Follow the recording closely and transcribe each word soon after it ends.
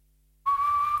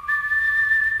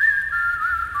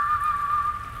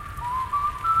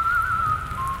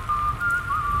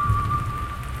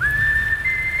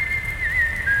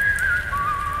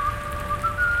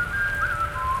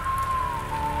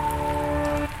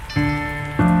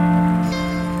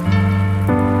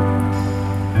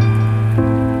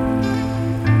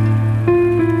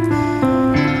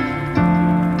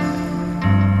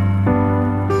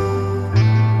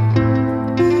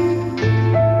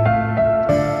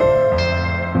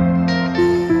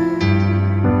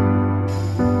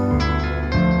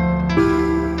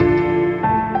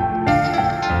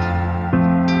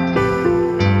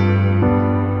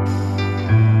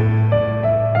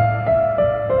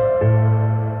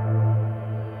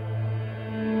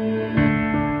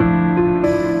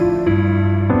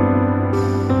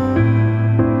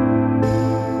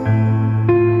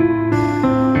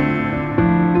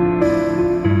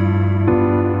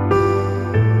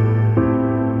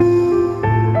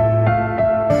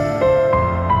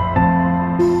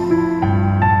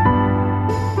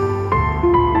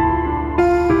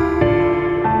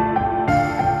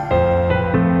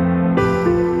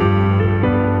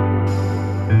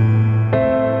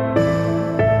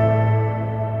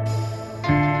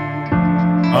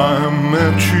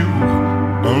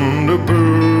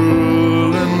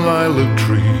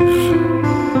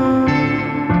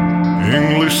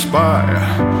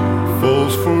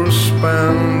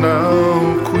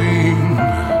Spandau Queen.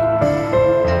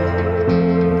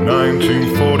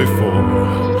 1944,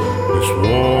 this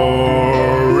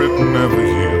war, it never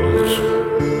heals.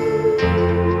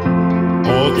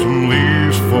 Autumn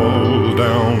leaves fall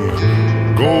down,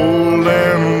 gold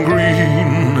and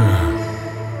green.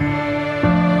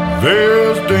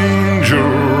 There's danger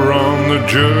on the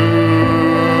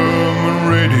German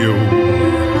radio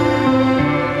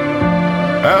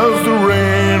as the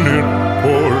rain it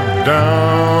poured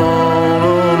down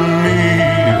on me.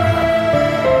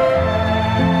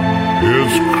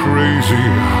 It's crazy,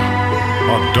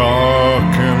 a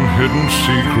dark and hidden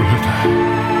secret,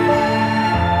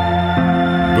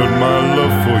 but my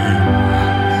love for you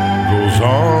goes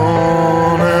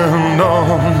on and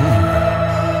on.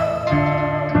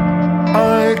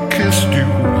 I kissed you,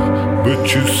 but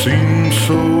you seemed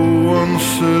so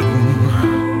uncertain.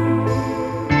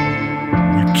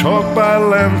 We talked by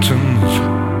lanterns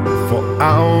for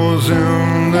hours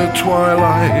in the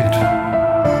twilight.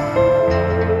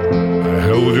 I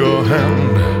held your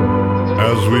hand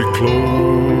as we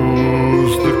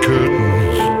closed the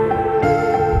curtains,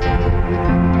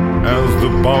 as the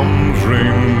bombs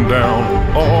rained down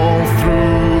all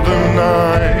through the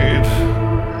night.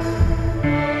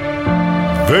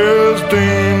 There's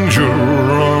danger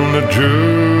on the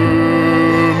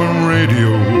German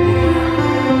radio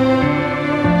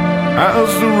as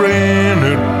the rain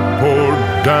it poured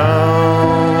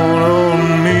down on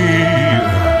me.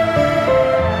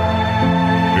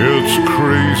 It's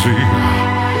crazy,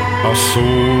 our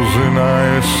souls in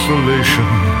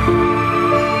isolation,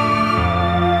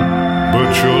 but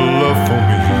your love for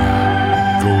me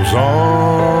goes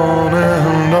on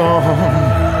and on.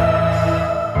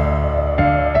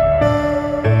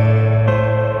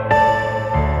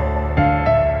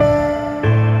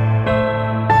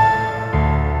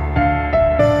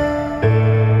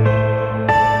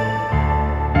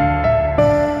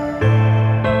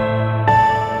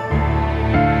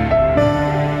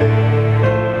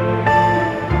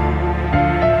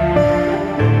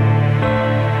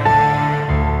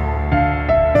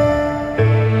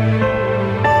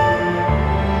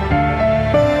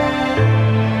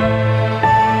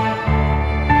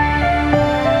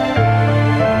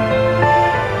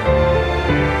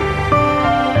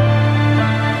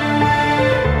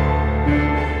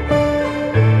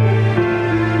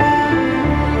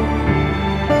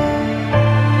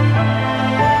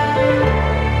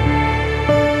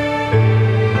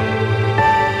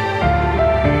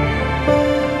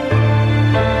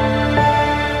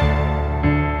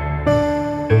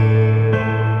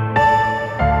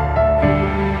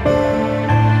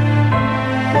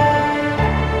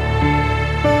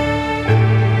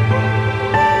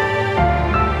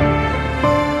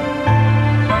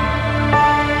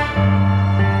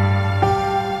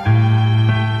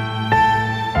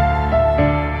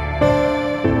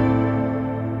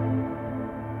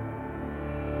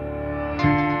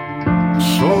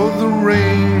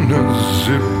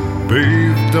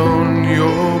 Bathed on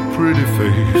your pretty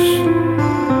face,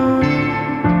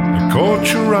 I caught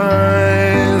your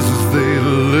eyes as they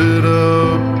lit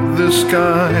up the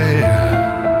sky.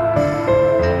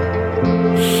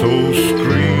 So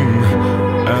scream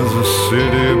as the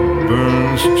city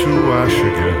burns to ash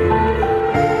again.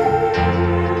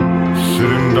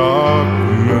 Sit in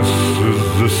darkness as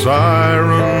the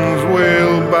sirens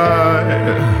wail by.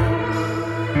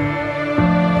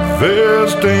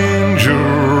 There's danger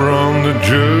on the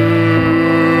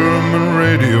German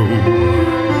radio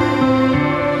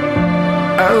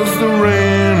as the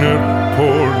rain it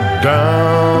poured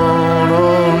down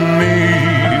on me.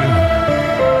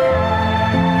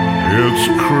 It's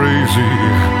crazy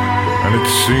and it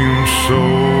seems so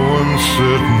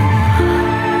uncertain,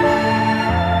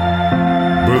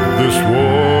 but this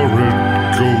war it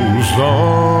goes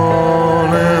on